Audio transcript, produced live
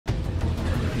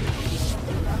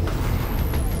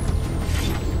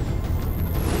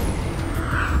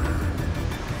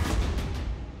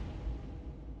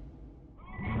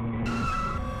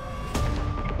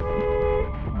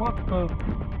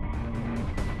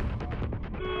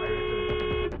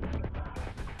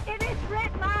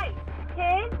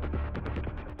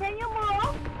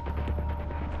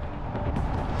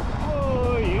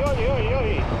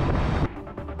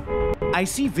I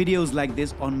see videos like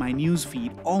this on my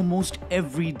newsfeed almost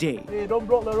every day. Hey, don't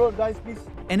block the road, guys, please.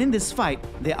 And in this fight,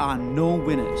 there are no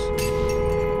winners.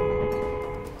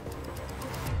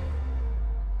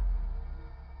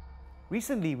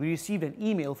 Recently, we received an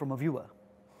email from a viewer.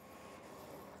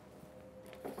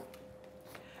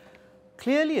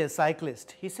 Clearly a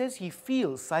cyclist, he says he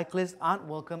feels cyclists aren't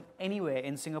welcome anywhere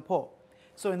in Singapore.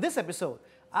 So in this episode,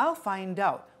 I'll find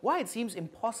out why it seems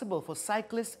impossible for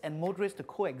cyclists and motorists to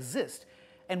coexist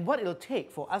and what it'll take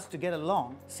for us to get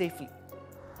along safely.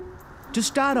 To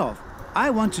start off, I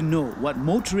want to know what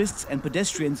motorists and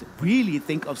pedestrians really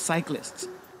think of cyclists.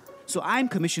 So I'm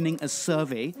commissioning a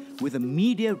survey with a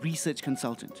media research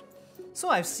consultant. So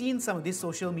I've seen some of these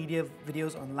social media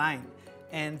videos online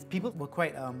and people were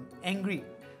quite angry.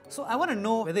 So I want to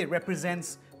know whether it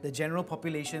represents the general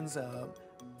population's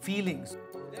feelings.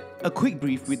 A quick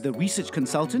brief with the research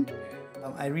consultant.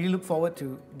 I really look forward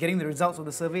to getting the results of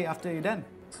the survey after you're done.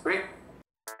 Great.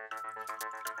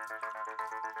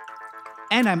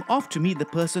 And I'm off to meet the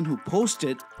person who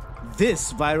posted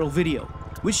this viral video,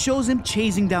 which shows him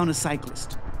chasing down a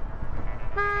cyclist.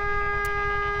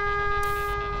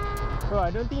 So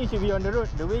I don't think you should be on the road.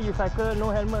 The way you cycle,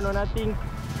 no helmet, no nothing.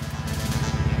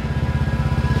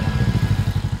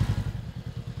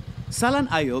 Salan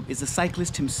Ayub is a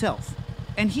cyclist himself,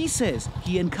 and he says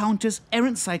he encounters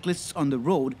errant cyclists on the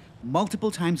road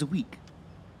multiple times a week.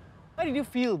 Why did you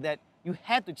feel that you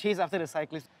had to chase after the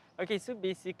cyclist? Okay, so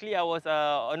basically I was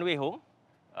on the way home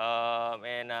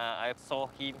and I saw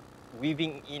him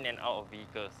weaving in and out of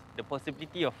vehicles. The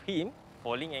possibility of him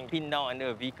falling and pinned down under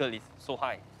a vehicle is so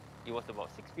high. It was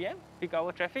about 6 p.m, peak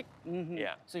hour traffic.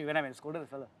 Yeah. So you went up and scolded the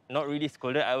fella? Not really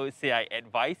scolded, I would say I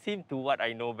advised him to what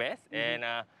I know best and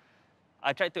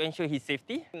I tried to ensure his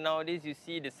safety. Nowadays, you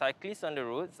see the cyclists on the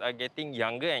roads are getting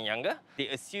younger and younger. They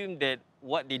assume that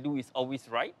what they do is always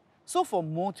right. So for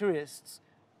motorists,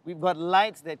 we've got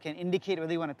lights that can indicate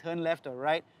whether you want to turn left or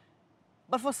right.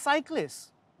 But for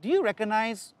cyclists, do you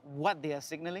recognize what they are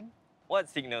signaling? What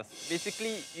signals?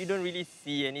 Basically, you don't really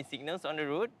see any signals on the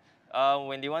road.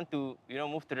 When they want to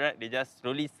move to the right, they just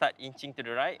slowly start inching to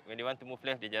the right. When they want to move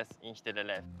left, they just inch to the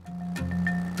left.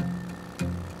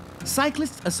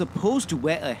 Cyclists are supposed to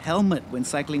wear a helmet when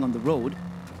cycling on the road,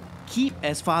 keep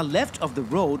as far left of the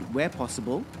road where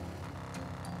possible,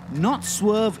 not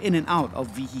swerve in and out of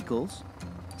vehicles,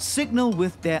 signal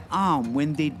with their arm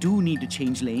when they do need to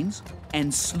change lanes,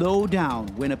 and slow down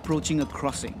when approaching a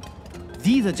crossing.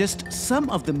 These are just some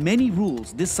of the many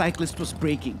rules this cyclist was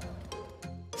breaking.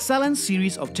 Salan's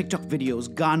series of TikTok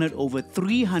videos garnered over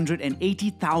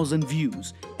 380,000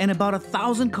 views and about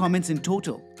 1,000 comments in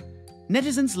total.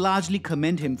 Netizens largely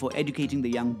commend him for educating the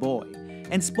young boy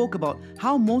and spoke about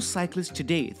how most cyclists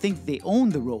today think they own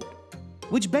the road.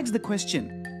 Which begs the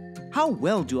question, how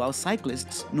well do our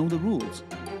cyclists know the rules?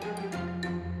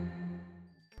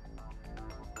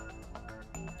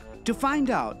 To find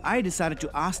out, I decided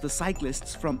to ask the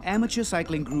cyclists from amateur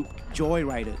cycling group Joy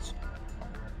Riders.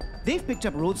 They've picked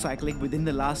up road cycling within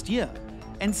the last year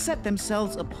and set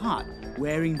themselves apart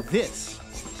wearing this.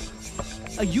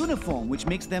 A uniform which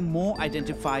makes them more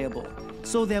identifiable,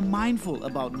 so they're mindful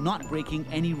about not breaking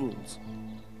any rules.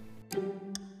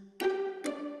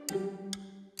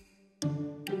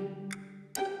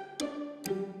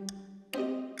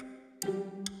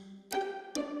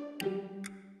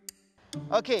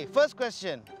 Okay, first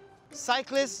question.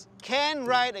 Cyclists can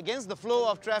ride against the flow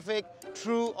of traffic,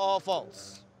 true or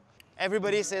false?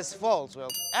 Everybody says false. Well,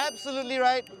 absolutely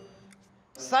right.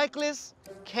 Cyclists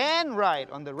can ride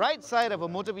on the right side of a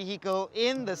motor vehicle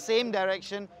in the same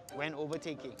direction when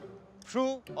overtaking.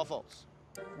 True or false?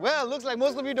 Well, looks like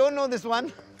most of you don't know this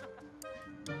one.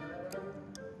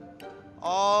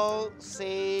 All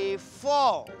say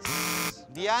false.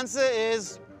 The answer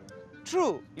is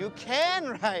true. You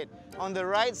can ride on the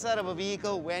right side of a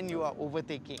vehicle when you are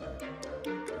overtaking.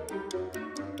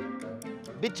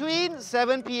 Between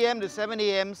 7 p.m. to 7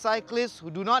 a.m., cyclists who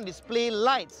do not display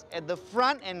lights at the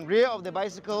front and rear of their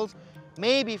bicycles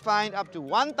may be fined up to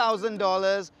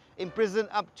 $1,000, imprisoned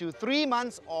up to 3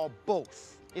 months, or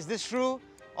both. Is this true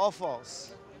or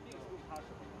false?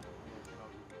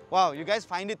 Wow, you guys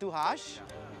find it too harsh?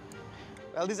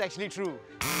 Well, this is actually true.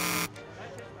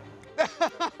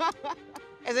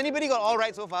 Has anybody got all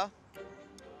right so far?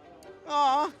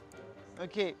 Aww.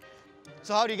 Okay.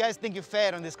 So how do you guys think you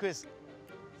fared on this quiz?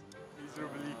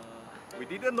 Miserably. We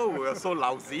didn't know we were so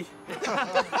lousy.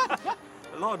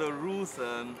 A lot of the rules,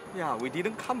 yeah, we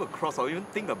didn't come across or even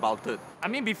think about it. I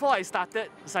mean, before I started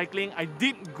cycling, I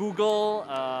did Google,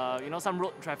 some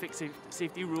road traffic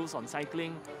safety rules on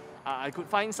cycling. I could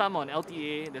find some on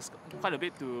LTA. There's quite a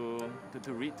bit to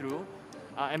read through.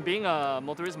 And being a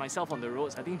motorist myself on the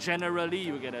roads, I think generally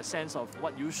you get a sense of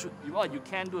what you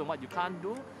can do and what you can't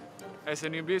do. As a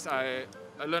newbie, I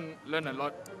learn a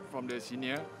lot from the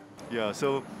senior. Yeah,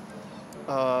 so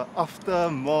after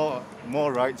more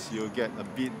rides, you'll get a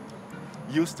bit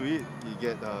used to it. You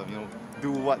get,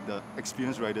 do what the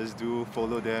experienced riders do,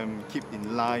 follow them, keep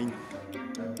in line.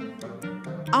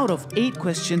 Out of 8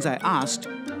 questions I asked,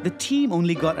 the team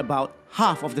only got about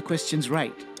half of the questions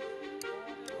right.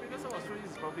 Because I was true,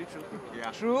 this is probably true.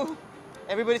 Yeah. True?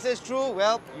 Everybody says true?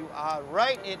 Well, you are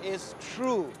right, it is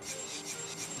true.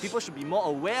 People should be more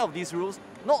aware of these rules,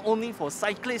 not only for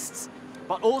cyclists,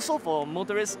 but also for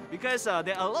motorists, because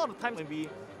there are a lot of times when we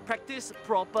practice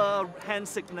proper hand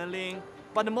signaling,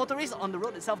 but the motorists on the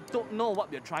road itself don't know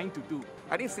what we're trying to do.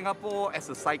 I think Singapore, as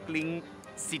a cycling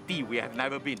city, we have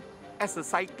never been. As a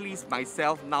cyclist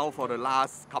myself now for the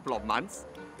last couple of months,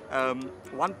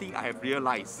 one thing I have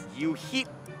realized, you hit,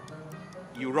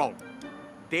 you're wrong.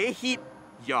 They hit,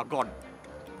 you're gone.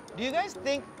 Do you guys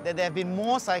think that there have been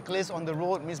more cyclists on the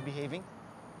road misbehaving?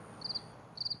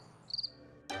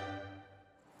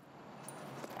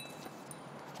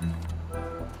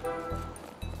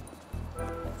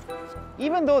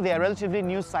 Even though they are relatively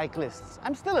new cyclists,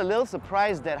 I'm still a little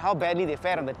surprised at how badly they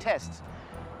fared on the tests.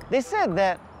 They said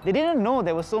that they didn't know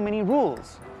there were so many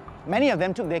rules. Many of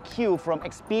them took their cue from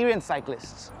experienced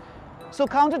cyclists. So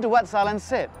counter to what Salan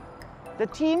said, the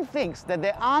team thinks that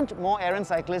there aren't more errant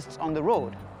cyclists on the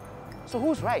road. So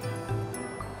who's right?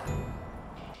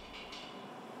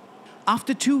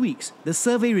 After 2 weeks, the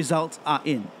survey results are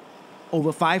in.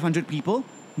 Over 500 people,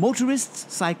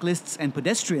 motorists, cyclists and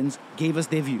pedestrians gave us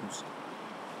their views.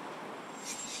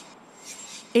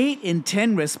 8 in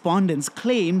 10 respondents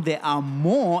claim there are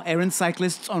more errant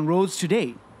cyclists on roads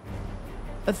today.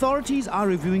 Authorities are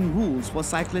reviewing rules for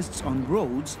cyclists on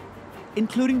roads,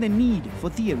 including the need for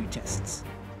theory tests.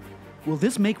 Will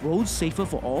this make roads safer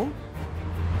for all?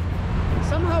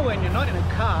 Somehow when you're not in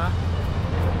a car,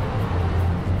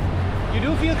 you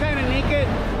do feel kind of naked.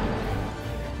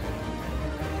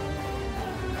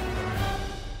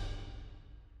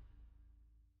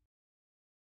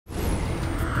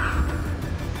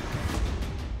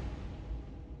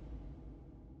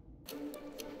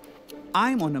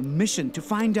 I'm on a mission to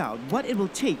find out what it will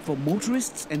take for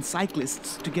motorists and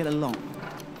cyclists to get along.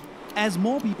 As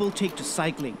more people take to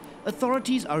cycling,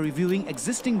 authorities are reviewing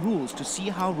existing rules to see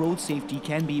how road safety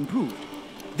can be improved.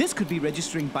 This could be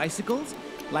registering bicycles,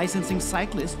 licensing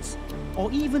cyclists, or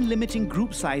even limiting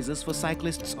group sizes for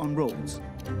cyclists on roads.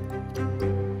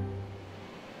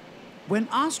 When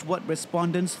asked what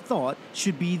respondents thought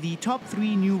should be the top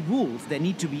 3 new rules that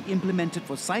need to be implemented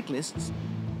for cyclists,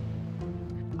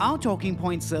 our Talking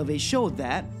Point survey showed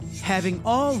that having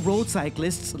all road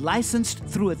cyclists licensed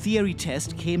through a theory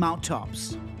test came out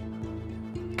tops.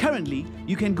 Currently,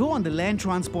 you can go on the Land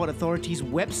Transport Authority's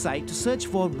website to search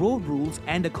for road rules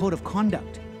and a code of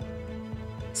conduct.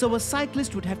 So a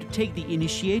cyclist would have to take the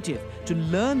initiative to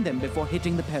learn them before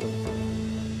hitting the pedal.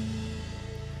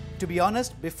 To be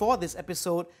honest, before this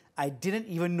episode, I didn't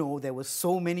even know there were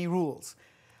so many rules.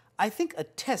 I think a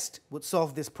test would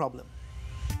solve this problem.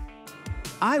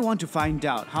 I want to find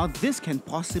out how this can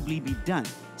possibly be done,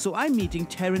 so I'm meeting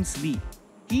Terence Lee.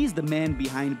 He's the man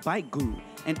behind Bike Guru,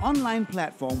 an online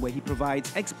platform where he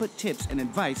provides expert tips and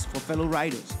advice for fellow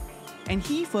riders. And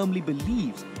he firmly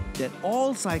believes that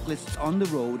all cyclists on the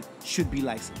road should be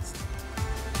licensed.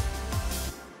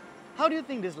 How do you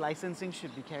think this licensing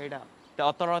should be carried out? The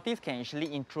authorities can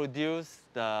actually introduce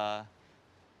the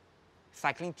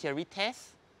cycling theory test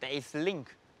that is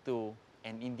linked to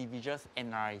an individual's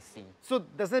NRIC. So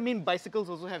does that mean bicycles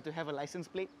also have to have a license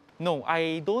plate? No,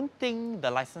 I don't think the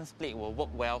license plate will work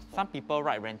well. Some people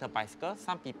ride rental bicycles,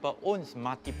 some people own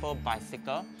multiple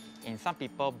bicycles, and some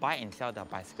people buy and sell their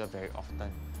bicycle very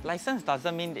often. License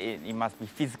doesn't mean it must be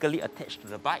physically attached to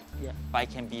the bike, but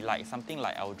it can be like something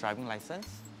like our driving license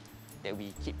that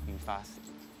we keep with us.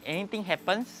 Anything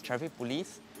happens, traffic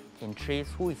police can trace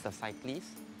who is the cyclist,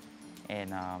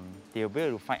 and they'll be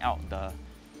able to find out the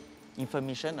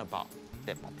information about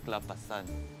that particular person.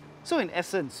 So in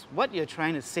essence, what you're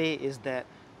trying to say is that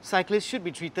cyclists should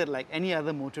be treated like any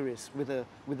other motorist with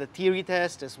a theory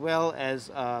test as well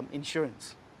as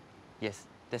insurance. Yes,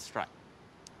 that's right.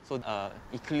 So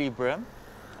equilibrium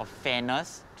of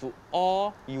fairness to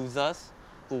all users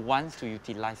who want to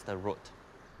utilize the road.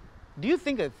 Do you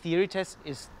think a theory test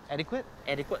is adequate?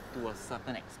 Adequate to a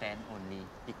certain extent only,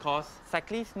 because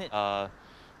cyclists need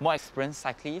more experienced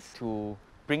cyclists to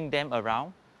bring them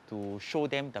around, to show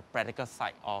them the practical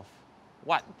side of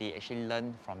what they actually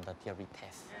learn from the theory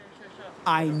test.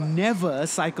 I never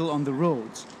cycle on the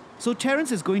roads, So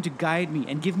Terence is going to guide me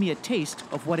and give me a taste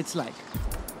of what it's like.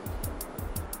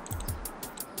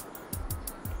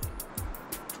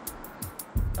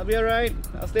 I'll be alright.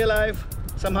 I'll stay alive.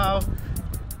 Somehow.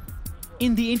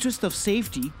 In the interest of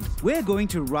safety, we're going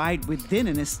to ride within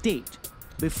an estate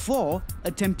before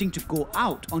attempting to go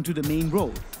out onto the main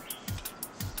road.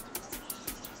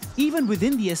 Even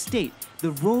within the estate,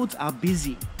 the roads are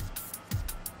busy.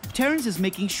 Terence is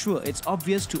making sure it's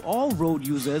obvious to all road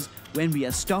users when we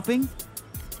are stopping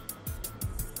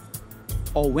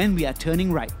or when we are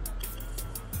turning right.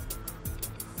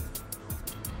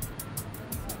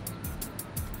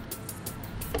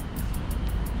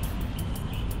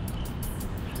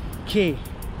 Okay.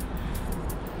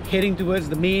 Heading towards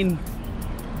the main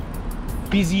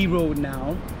busy road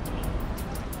now.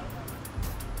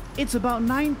 It's about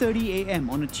 9:30 a.m.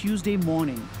 on a Tuesday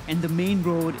morning and the main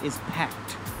road is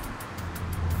packed.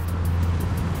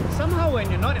 Somehow when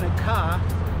you're not in a car,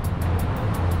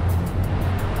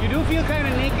 you do feel kind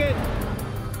of naked.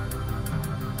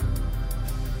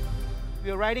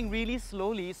 We were riding really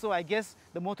slowly, so I guess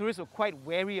the motorists were quite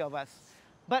wary of us.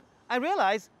 But I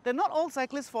realized that not all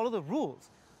cyclists follow the rules.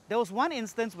 There was one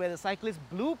instance where the cyclist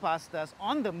blew past us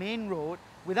on the main road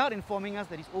without informing us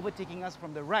that he's overtaking us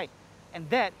from the right, and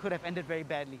that could have ended very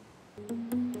badly.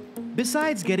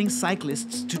 Besides getting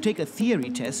cyclists to take a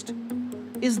theory test,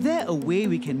 is there a way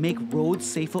we can make roads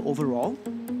safer overall?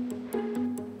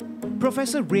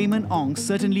 Professor Raymond Ong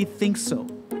certainly thinks so,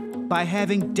 by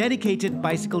having dedicated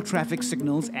bicycle traffic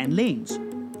signals and lanes.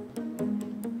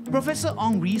 Professor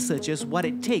Ong researches what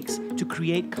it takes to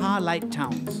create car-light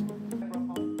towns.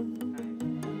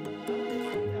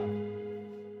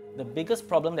 The biggest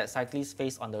problem that cyclists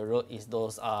face on the road is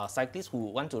those cyclists who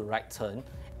want to right turn,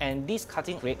 and these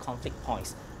cutting create conflict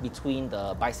points between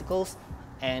the bicycles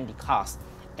and the cars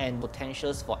and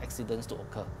potentials for accidents to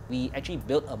occur. We actually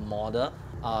built a model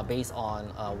based on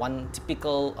one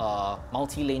typical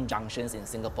multi-lane junctions in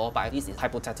Singapore, but this is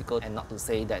hypothetical and not to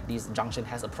say that this junction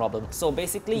has a problem. So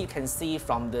basically you can see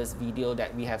from this video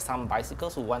that we have some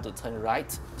bicycles who want to turn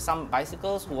right, some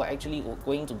bicycles who are actually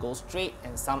going to go straight,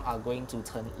 and some are going to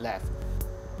turn left.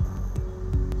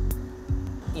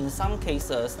 In some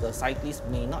cases, the cyclist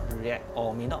may not react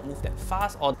or may not move that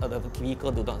fast, or the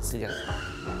vehicle do not see that.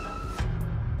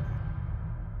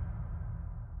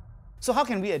 So how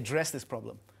can we address this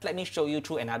problem? Let me show you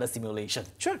through another simulation.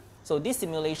 Sure. So this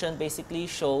simulation basically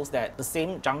shows that the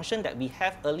same junction that we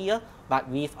have earlier, but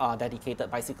with dedicated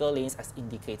bicycle lanes as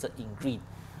indicated in green.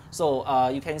 So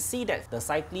you can see that the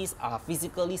cyclists are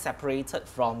physically separated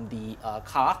from the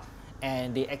car,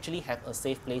 and they actually have a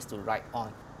safe place to ride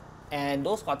on. And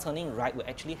those who are turning right will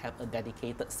actually have a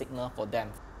dedicated signal for them.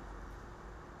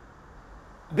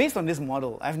 Based on this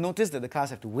model, I've noticed that the cars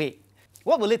have to wait.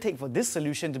 What will it take for this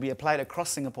solution to be applied across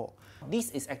Singapore?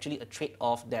 This is actually a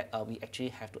trade-off that we actually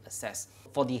have to assess.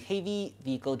 For the heavy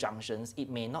vehicle junctions, it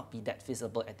may not be that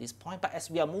feasible at this point, but as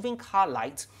we are moving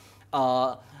Car-Lite,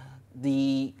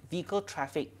 the vehicle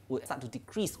traffic will start to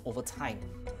decrease over time.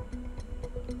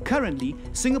 Currently,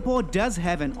 Singapore does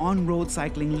have an on-road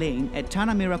cycling lane at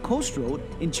Tanah Merah Coast Road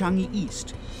in Changi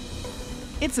East.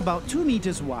 It's about 2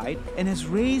 meters wide and has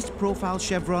raised profile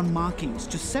chevron markings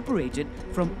to separate it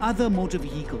from other motor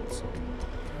vehicles.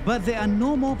 But there are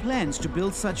no more plans to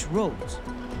build such roads.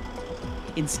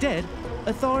 Instead,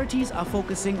 authorities are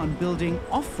focusing on building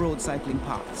off-road cycling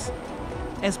paths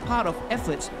as part of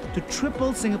efforts to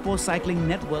triple Singapore's cycling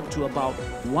network to about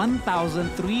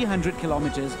 1,300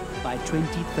 kilometers by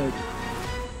 2030.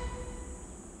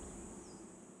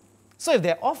 So if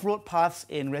there are off-road paths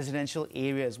in residential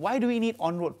areas, why do we need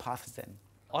on-road paths then?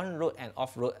 On-road and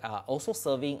off-road are also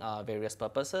serving various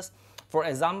purposes. For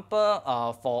example,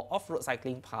 for off-road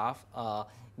cycling path,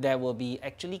 there will be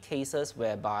actually cases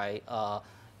whereby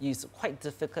it's quite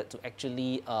difficult to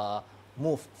actually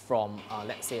move from,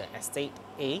 let's say, an estate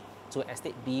A to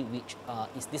estate B, which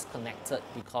is disconnected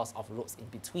because of roads in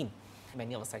between.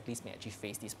 Many of the cyclists may actually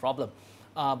face this problem.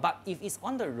 But if it's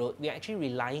on the road, we are actually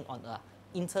relying on a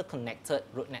interconnected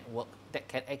road network that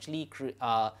can actually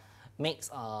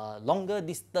makes longer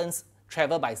distance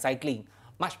travel by cycling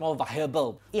much more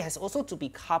viable. It has also to be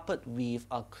coupled with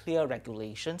clear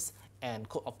regulations and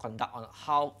code of conduct on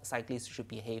how cyclists should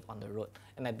behave on the road.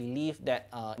 And I believe that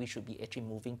we should be actually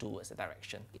moving towards that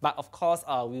direction. But of course,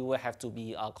 we will have to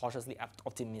be cautiously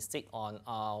optimistic on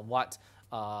what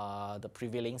the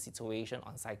prevailing situation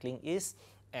on cycling is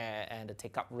and the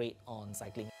take-up rate on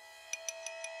cycling.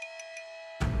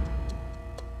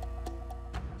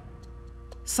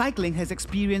 Cycling has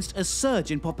experienced a surge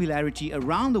in popularity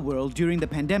around the world during the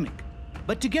pandemic.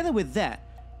 But together with that,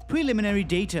 Preliminary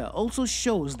data also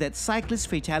shows that cyclist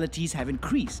fatalities have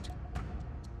increased.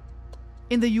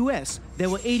 In the US, there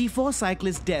were 84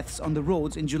 cyclist deaths on the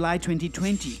roads in July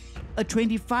 2020, a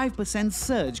 25%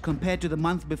 surge compared to the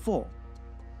month before.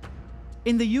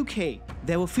 In the UK,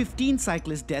 there were 15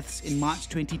 cyclist deaths in March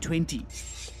 2020.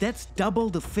 That's double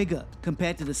the figure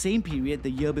compared to the same period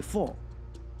the year before.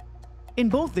 In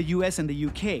both the US and the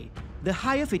UK, the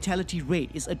higher fatality rate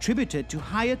is attributed to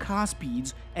higher car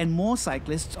speeds and more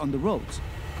cyclists on the roads.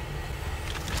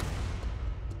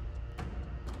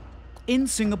 In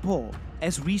Singapore,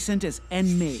 as recent as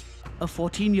end May, a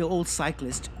 14-year-old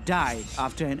cyclist died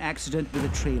after an accident with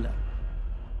a trailer.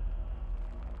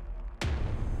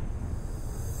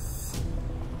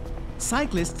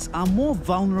 Cyclists are more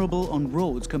vulnerable on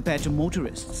roads compared to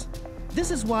motorists. This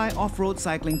is why off-road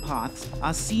cycling paths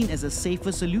are seen as a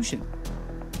safer solution.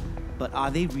 But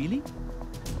are they really?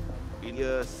 You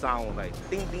hear sound like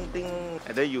ding, ding, ding,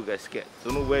 and then you get scared.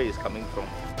 Don't know where it's coming from.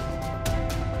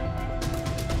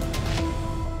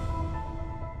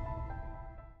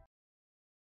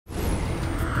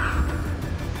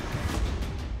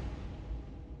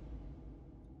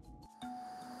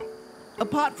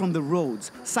 Apart from the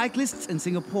roads, cyclists in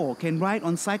Singapore can ride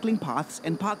on cycling paths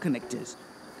and park connectors.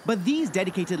 But these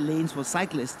dedicated lanes for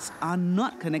cyclists are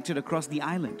not connected across the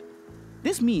island.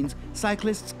 This means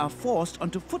cyclists are forced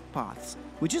onto footpaths,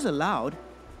 which is allowed,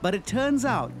 but it turns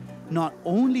out not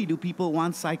only do people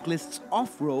want cyclists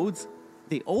off roads,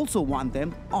 they also want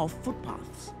them off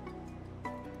footpaths.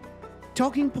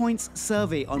 Talking Point's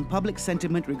survey on public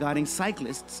sentiment regarding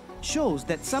cyclists shows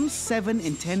that some 7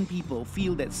 in 10 people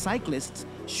feel that cyclists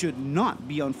should not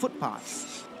be on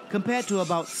footpaths, compared to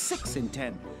about 6 in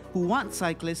 10 who want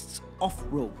cyclists off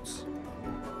roads.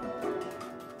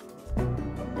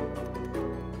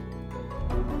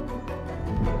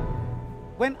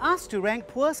 When asked to rank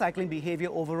poor cycling behaviour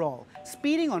overall,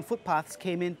 speeding on footpaths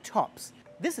came in tops.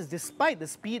 This is despite the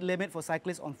speed limit for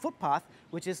cyclists on footpath,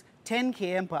 which is 10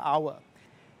 km per hour.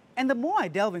 And the more I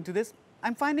delve into this,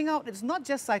 I'm finding out it's not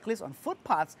just cyclists on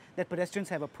footpaths that pedestrians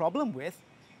have a problem with,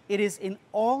 it is in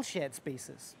all shared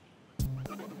spaces.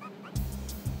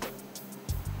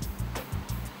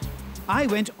 I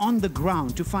went on the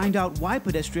ground to find out why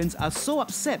pedestrians are so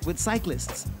upset with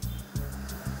cyclists.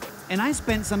 And I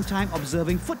spent some time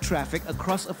observing foot traffic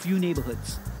across a few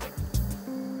neighborhoods.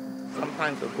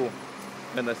 Sometimes ago,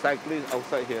 when the cyclist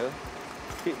outside here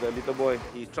hit the little boy,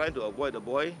 he's trying to avoid the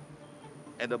boy,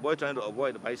 and the boy trying to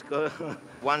avoid the bicycle.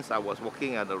 Once I was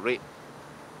walking at the red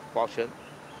portion,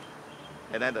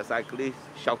 and then the cyclist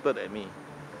shouted at me,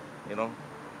 you know,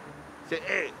 said,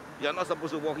 "Hey, you're not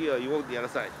supposed to walk here, you walk the other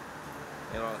side."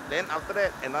 You know. Then after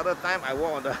that, another time I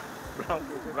walk on the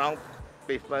brown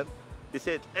pavement, he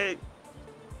said, "Hey,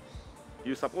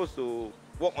 you're supposed to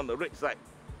walk on the red side."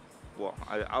 Wow,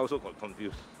 I also got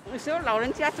confused. I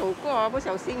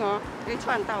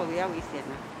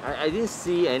didn't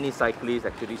see any cyclists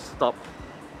actually stop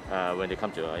when they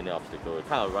come to any obstacle.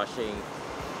 Kind of rushing,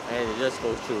 and they just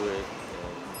go through it.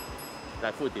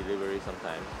 Like food delivery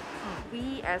sometimes.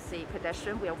 We as a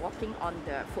pedestrian, we are walking on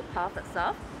the footpath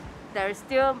itself. There is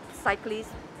still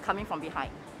cyclists coming from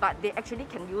behind, but they actually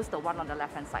can use the one on the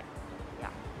left-hand side. Yeah.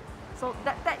 So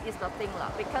that is the thing,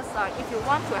 because if you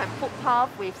want to have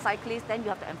footpath with cyclists, then you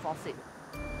have to enforce it.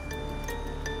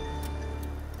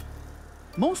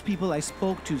 Most people I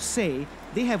spoke to say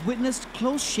they have witnessed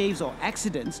close shaves or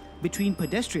accidents between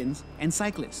pedestrians and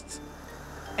cyclists.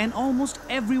 And almost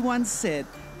everyone said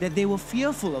that they were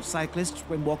fearful of cyclists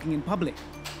when walking in public.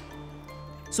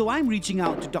 So I'm reaching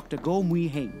out to Dr. Goh Mui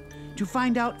Heng to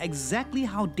find out exactly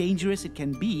how dangerous it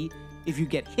can be if you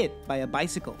get hit by a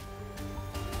bicycle.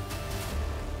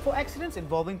 For accidents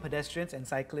involving pedestrians and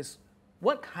cyclists,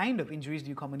 what kind of injuries do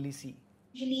you commonly see?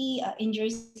 Usually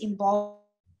injuries involving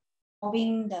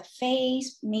the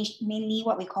face, mainly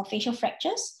what we call facial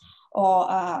fractures, or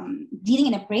bleeding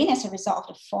in the brain as a result of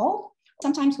the fall.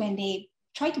 Sometimes when they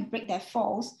try to break their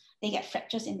falls, they get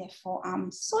fractures in their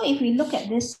forearms. So if we look at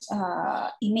this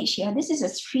image here, this is a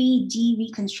 3D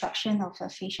reconstruction of a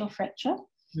facial fracture.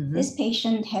 Mm-hmm. This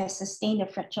patient has sustained a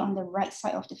fracture on the right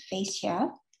side of the face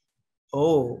here.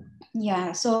 Oh.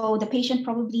 Yeah, so the patient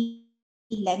probably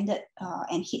landed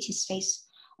and hit his face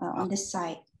on this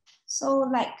side. So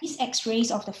like these x-rays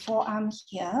of the forearm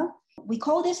here, we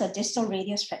call this a distal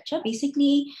radius fracture.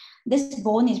 Basically, this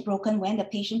bone is broken when the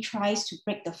patient tries to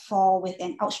break the fall with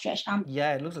an outstretched arm.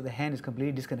 Yeah, it looks like the hand is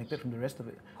completely disconnected from the rest of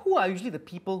it. Who are usually the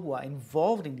people who are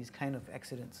involved in these kind of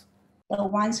accidents? The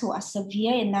ones who are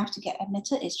severe enough to get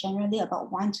admitted is generally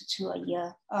about 1 to 2 a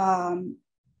year.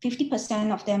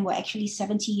 50% of them were actually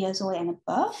 70 years old and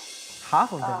above.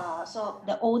 Half of them? So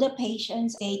the older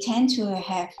patients, they tend to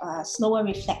have slower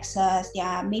reflexes. They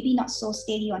are maybe not so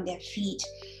steady on their feet.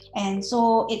 And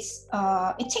so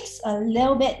it takes a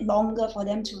little bit longer for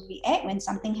them to react when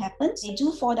something happens. They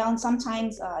do fall down.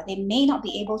 Sometimes they may not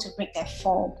be able to break their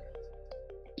fall.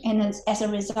 And as a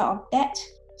result of that,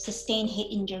 sustain head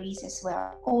injuries as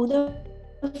well. Older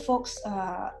folks,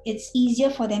 it's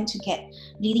easier for them to get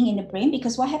bleeding in the brain,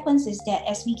 because what happens is that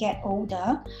as we get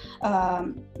older,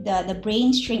 the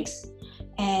brain shrinks.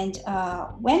 And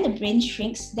when the brain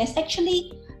shrinks, there's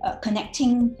actually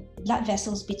connecting blood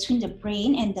vessels between the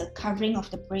brain and the covering of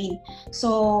the brain.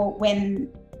 So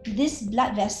when these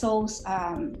blood vessels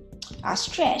are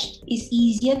stretched, it's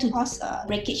easier to cause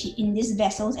breakage in these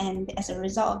vessels, and as a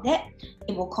result of that,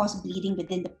 it will cause bleeding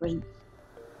within the brain.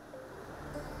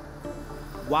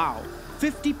 Wow,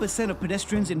 50% of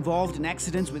pedestrians involved in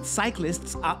accidents with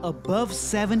cyclists are above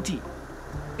 70.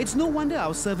 It's no wonder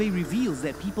our survey reveals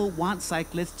that people want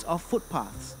cyclists off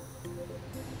footpaths.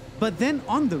 But then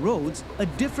on the roads, a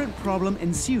different problem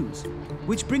ensues,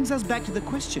 which brings us back to the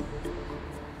question.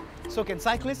 So can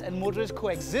cyclists and motorists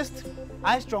coexist?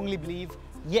 I strongly believe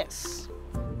yes.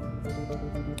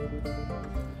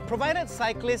 Provided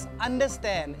cyclists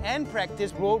understand and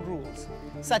practice road rules,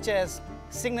 such as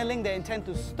signaling their intent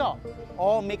to stop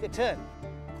or make a turn.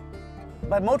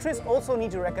 But motorists also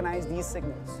need to recognize these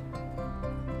signals.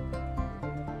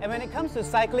 And when it comes to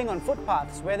cycling on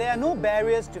footpaths, where there are no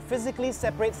barriers to physically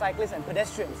separate cyclists and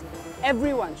pedestrians,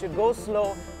 everyone should go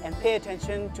slow and pay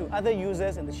attention to other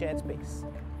users in the shared space.